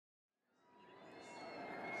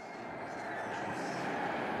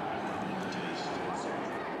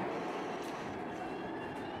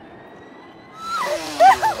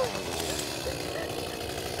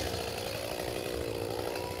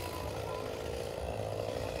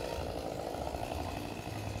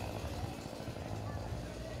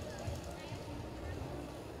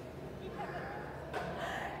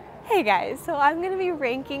Hey guys, so I'm going to be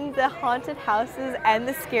ranking the haunted houses and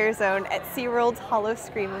the scare zone at SeaWorld's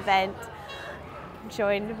Howl-O-Scream event. I'm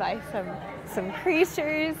joined by some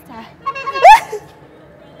creatures to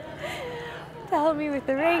help me with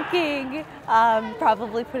the ranking,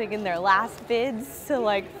 probably putting in their last bids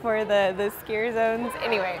to for the scare zones.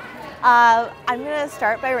 Anyway, I'm going to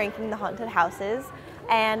start by ranking the haunted houses,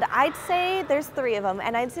 and I'd say there's 3 of them,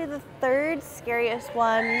 and I'd say the third scariest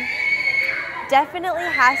one definitely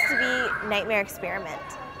has to be Nightmare Experiment.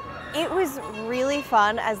 It was really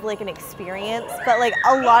fun as an experience, but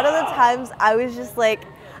a lot of the times I was just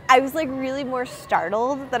I was really more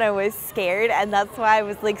startled than I was scared, and that's why I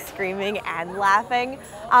was screaming and laughing,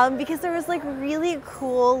 because there was really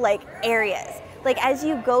cool areas. As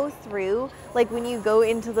you go through, when you go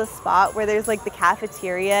into the spot where there's the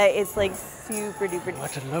cafeteria, it's super duper.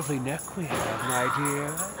 What a lovely neck we have, my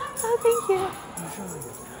dear. Oh, thank you.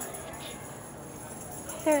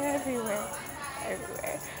 They're everywhere.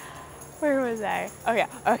 Everywhere. Where was I? Oh yeah,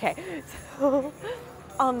 okay. So,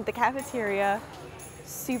 the cafeteria,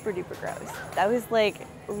 super duper gross. That was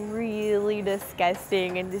really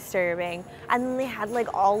disgusting and disturbing. And then they had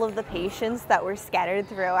all of the patients that were scattered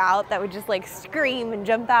throughout that would just scream and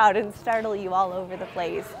jump out and startle you all over the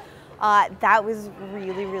place. That was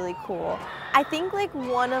really, really cool. I think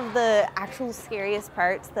one of the actual scariest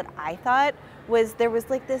parts that I thought was there was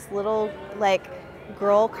this little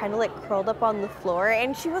girl kind of curled up on the floor,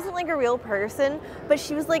 and she wasn't a real person, but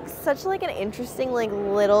she was such an interesting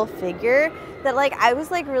little figure that I was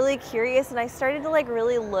really curious, and I started to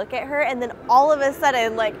really look at her, and then all of a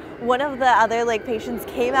sudden one of the other patients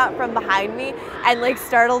came out from behind me and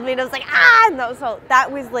startled me, and I was ah, and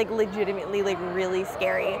that was legitimately really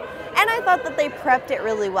scary. And I thought that they prepped it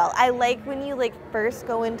really well. I like when you first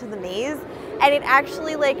go into the maze, and it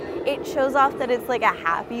actually it shows off that it's a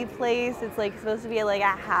happy place. It's supposed to be a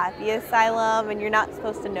happy asylum, and you're not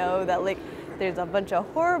supposed to know that there's a bunch of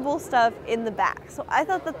horrible stuff in the back. So I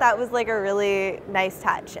thought that that was a really nice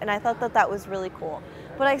touch, and I thought that that was really cool.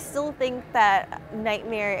 But I still think that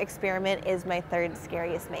Nightmare Experiment is my third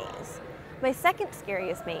scariest maze. My second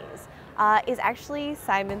scariest maze is actually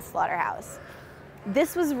Simon's Slaughterhouse.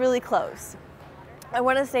 This was really close. I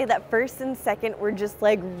want to say that first and second were just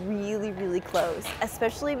really, really close,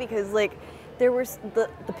 especially because there were the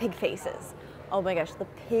pig faces. Oh my gosh, the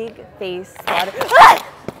pig face slaughter.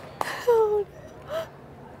 Oh.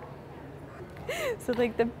 So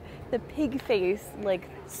the pig face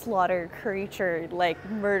slaughter creature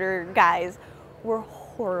murder guys were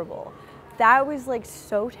horrible. That was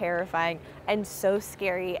so terrifying and so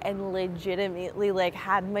scary, and legitimately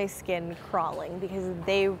had my skin crawling because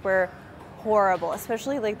they were horrible,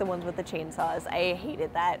 especially the ones with the chainsaws. I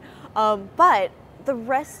hated that. But the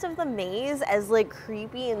rest of the maze, as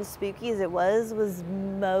creepy and spooky as it was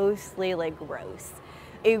mostly gross.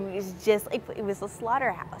 It was just it was a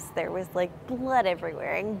slaughterhouse. There was blood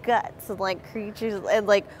everywhere and guts and creatures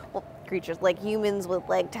and creatures humans with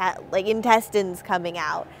intestines coming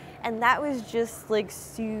out. And that was just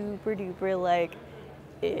super duper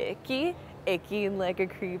icky in a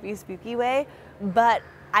creepy, spooky way. But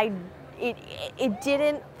it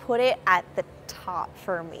didn't put it at the top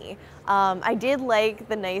for me. I did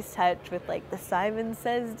the nice touch with the Simon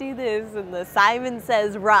says do this and the Simon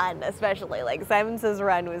says run, especially Simon says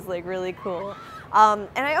run was really cool. And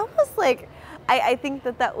I almost I think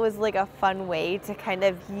that that was a fun way to kind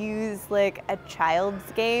of use a child's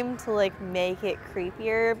game to make it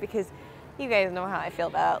creepier, because you guys know how I feel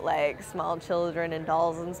about small children and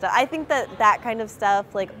dolls and stuff. I think that that kind of stuff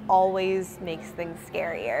always makes things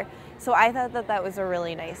scarier. So I thought that that was a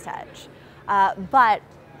really nice touch. But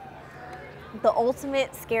the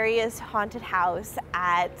ultimate scariest haunted house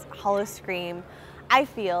at Howl-O-Scream, I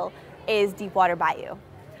feel, is Deepwater Bayou.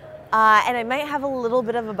 And I might have a little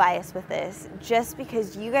bit of a bias with this, just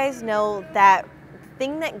because you guys know that the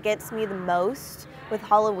thing that gets me the most with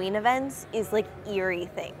Halloween events is eerie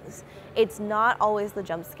things. It's not always the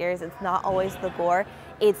jump scares, it's not always the gore,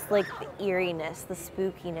 it's the eeriness, the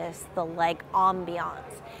spookiness, the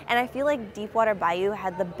ambiance. And I feel Deepwater Bayou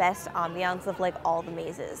had the best ambiance of all the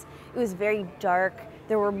mazes. It was very dark.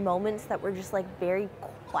 There were moments that were just very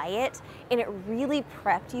quiet, and it really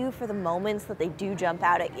prepped you for the moments that they do jump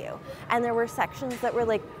out at you. And there were sections that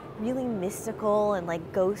were really mystical and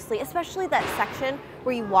ghostly, especially that section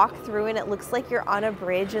where you walk through and it looks like you're on a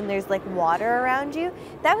bridge and there's water around you.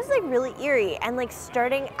 That was really eerie. And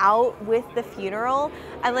starting out with the funeral,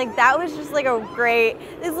 and that was just a great,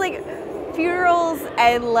 it's funerals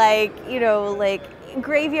and you know,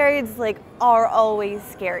 graveyards are always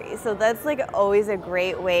scary. So that's always a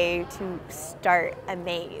great way to start a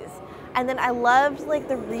maze. And then I loved like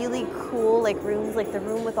the really cool like rooms, like the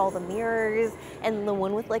room with all the mirrors and the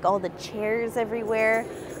one with like all the chairs everywhere.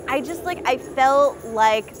 I felt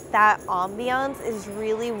like that ambiance is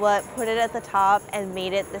really what put it at the top and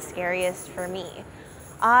made it the scariest for me.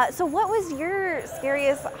 So what was your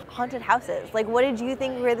scariest haunted houses? Like, what did you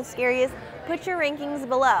think were the scariest? Put your rankings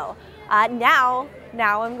below. Now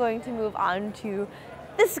I'm going to move on to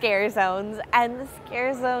the scare zones, and the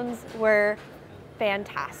scare zones were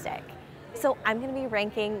fantastic. So I'm going to be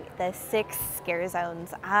ranking the 6 scare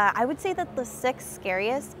zones. I would say that the 6th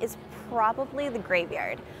scariest is probably the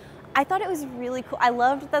graveyard. I thought it was really cool. I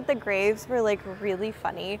loved that the graves were like really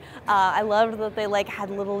funny. I loved that they like had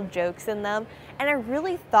little jokes in them. And I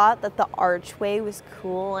really thought that the archway was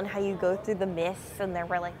cool and how you go through the mists and there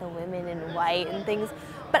were like the women in white and things.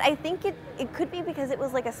 But I think it could be because it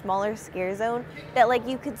was like a smaller scare zone that like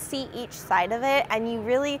you could see each side of it and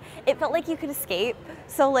it felt like you could escape.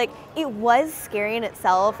 So like it was scary in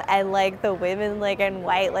itself, and like the women like in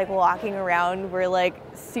white like walking around were like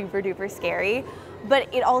super duper scary.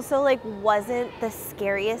 But it also like wasn't the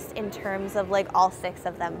scariest in terms of like all 6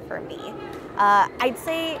 of them for me. I'd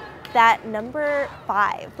say that number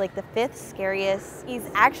 5, like the 5th scariest, is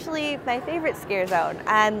actually my favorite scare zone.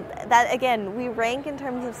 And that, again, we rank in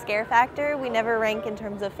terms of scare factor, we never rank in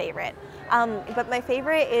terms of favorite. But my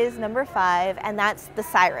favorite is number 5, and that's the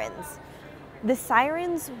sirens. The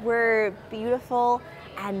sirens were beautiful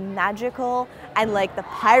and magical, and like the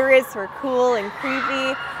pirates were cool and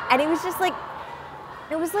creepy, and it was just like,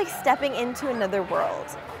 it was like stepping into another world.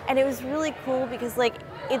 And it was really cool because like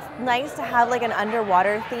it's nice to have like an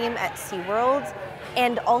underwater theme at SeaWorld,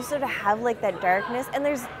 and also to have like that darkness. And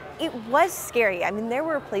it was scary. I mean, there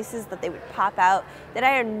were places that they would pop out that I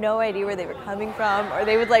had no idea where they were coming from, or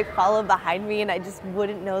they would like follow behind me and I just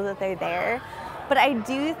wouldn't know that they're there. But I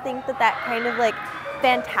do think that that kind of like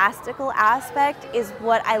fantastical aspect is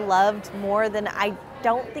what I loved more than I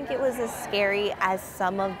don't think it was as scary as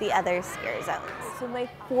some of the other scare zones. So my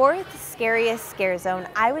 4th scariest scare zone,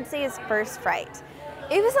 I would say, is First Fright.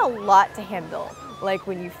 It was a lot to handle, like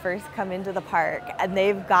when you first come into the park and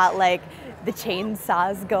they've got like the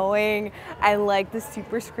chainsaws going and like the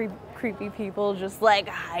super creepy people just like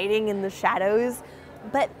hiding in the shadows.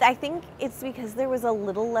 But I think it's because there was a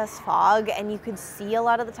little less fog and you could see a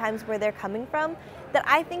lot of the times where they're coming from, that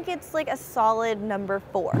I think it's like a solid number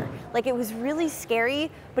 4. Like it was really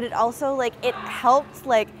scary, but it also like, it helped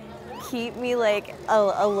like keep me like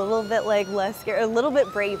a little bit like less scared, a little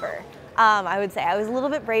bit braver. I would say I was a little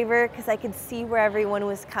bit braver because I could see where everyone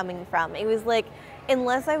was coming from. It was like,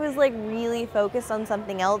 unless I was like really focused on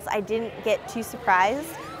something else, I didn't get too surprised.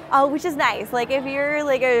 Which is nice. Like if you're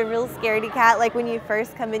like a real scaredy cat, like when you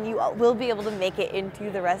first come in, you will be able to make it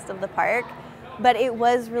into the rest of the park. But it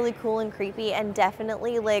was really cool and creepy, and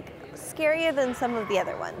definitely like scarier than some of the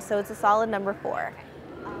other ones. So it's a solid number 4.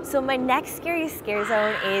 So my next scariest scare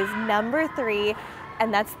zone is number 3,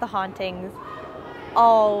 and that's the hauntings.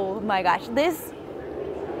 Oh my gosh,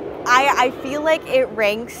 I feel like it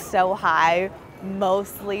ranks so high,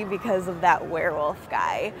 mostly because of that werewolf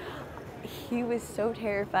guy. He was so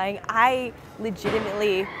terrifying. I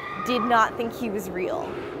legitimately did not think he was real.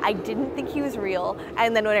 I didn't think he was real.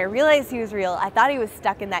 And then when I realized he was real, I thought he was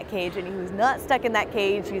stuck in that cage, and he was not stuck in that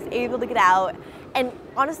cage. He was able to get out. And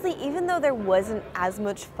honestly, even though there wasn't as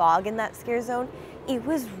much fog in that scare zone, it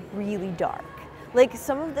was really dark. Like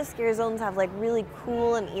some of the scare zones have like really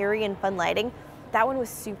cool and eerie and fun lighting. That one was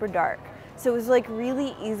super dark. So it was like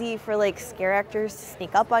really easy for like scare actors to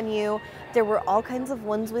sneak up on you. There were all kinds of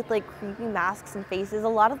ones with like creepy masks and faces. A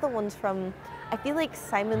lot of the ones from, I feel like,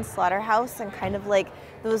 Simon's Slaughterhouse and kind of like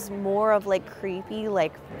those more of like creepy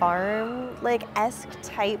like farm like esque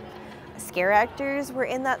type scare actors were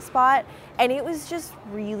in that spot, and it was just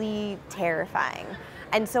really terrifying.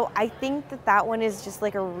 And so I think that that one is just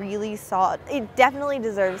like a really solid, it definitely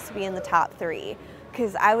deserves to be in the top 3.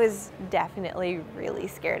 Because I was definitely really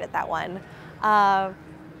scared at that one.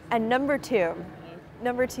 And number 2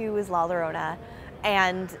 was La Llorona,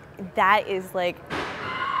 and that is like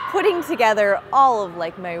putting together all of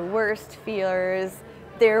like my worst fears.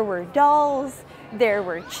 There were dolls, there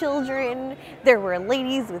were children, there were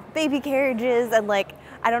ladies with baby carriages, and like,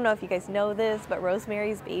 I don't know if you guys know this, but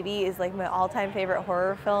Rosemary's Baby is like my all-time favorite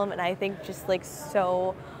horror film, and I think just like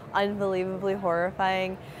so unbelievably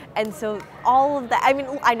horrifying. And so all of that, I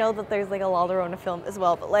mean, I know that there's like a La Llorona film as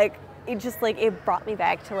well, but like it just like, it brought me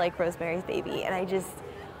back to like Rosemary's Baby, and I just,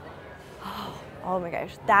 oh my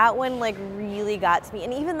gosh, that one like really got to me.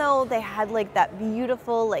 And even though they had like that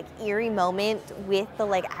beautiful like eerie moment with the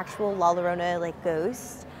like actual La Llorona like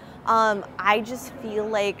ghost, I just feel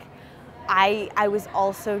like I was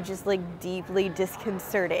also just like deeply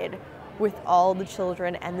disconcerted with all the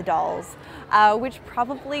children and the dolls, which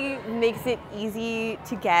probably makes it easy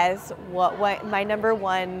to guess what my number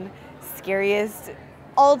one scariest,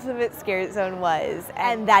 ultimate scare zone was,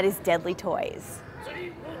 and that is Deadly Toys.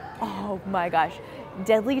 Oh my gosh,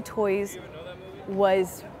 Deadly Toys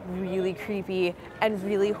was really creepy and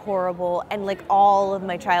really horrible, and like all of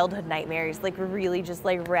my childhood nightmares like really just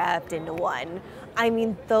like wrapped into one. I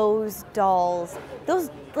mean, those dolls, those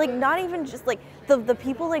like not even just like the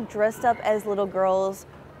people like dressed up as little girls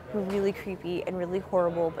were really creepy and really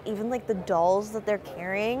horrible, but even like the dolls that they're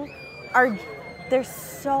carrying they're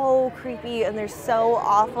so creepy and they're so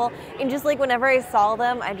awful, and just like whenever I saw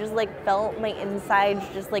them I just like felt my insides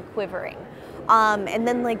just like quivering. And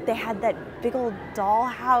then like they had that big old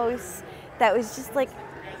dollhouse that was just like,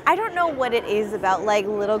 I don't know what it is about like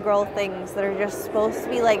little girl things that are just supposed to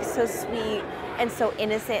be like so sweet and so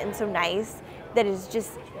innocent and so nice that is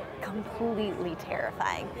just completely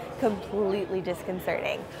terrifying, completely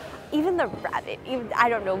disconcerting. Even the rabbit, I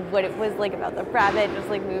don't know what it was like about the rabbit just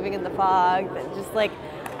like moving in the fog, that just like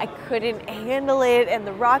I couldn't handle it, and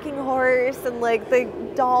the rocking horse and like the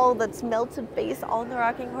doll that's melted base on the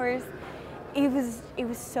rocking horse. It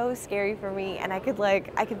was so scary for me, and I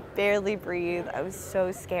could barely breathe. I was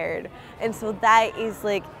so scared. And so that is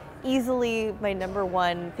like easily my number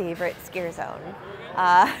one favorite scare zone.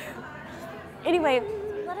 Anyway,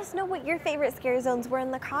 let us know what your favorite scare zones were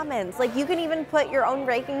in the comments. Like, you can even put your own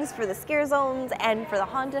rankings for the scare zones and for the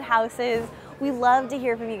haunted houses. We love to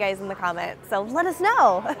hear from you guys in the comments, so let us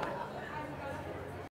know.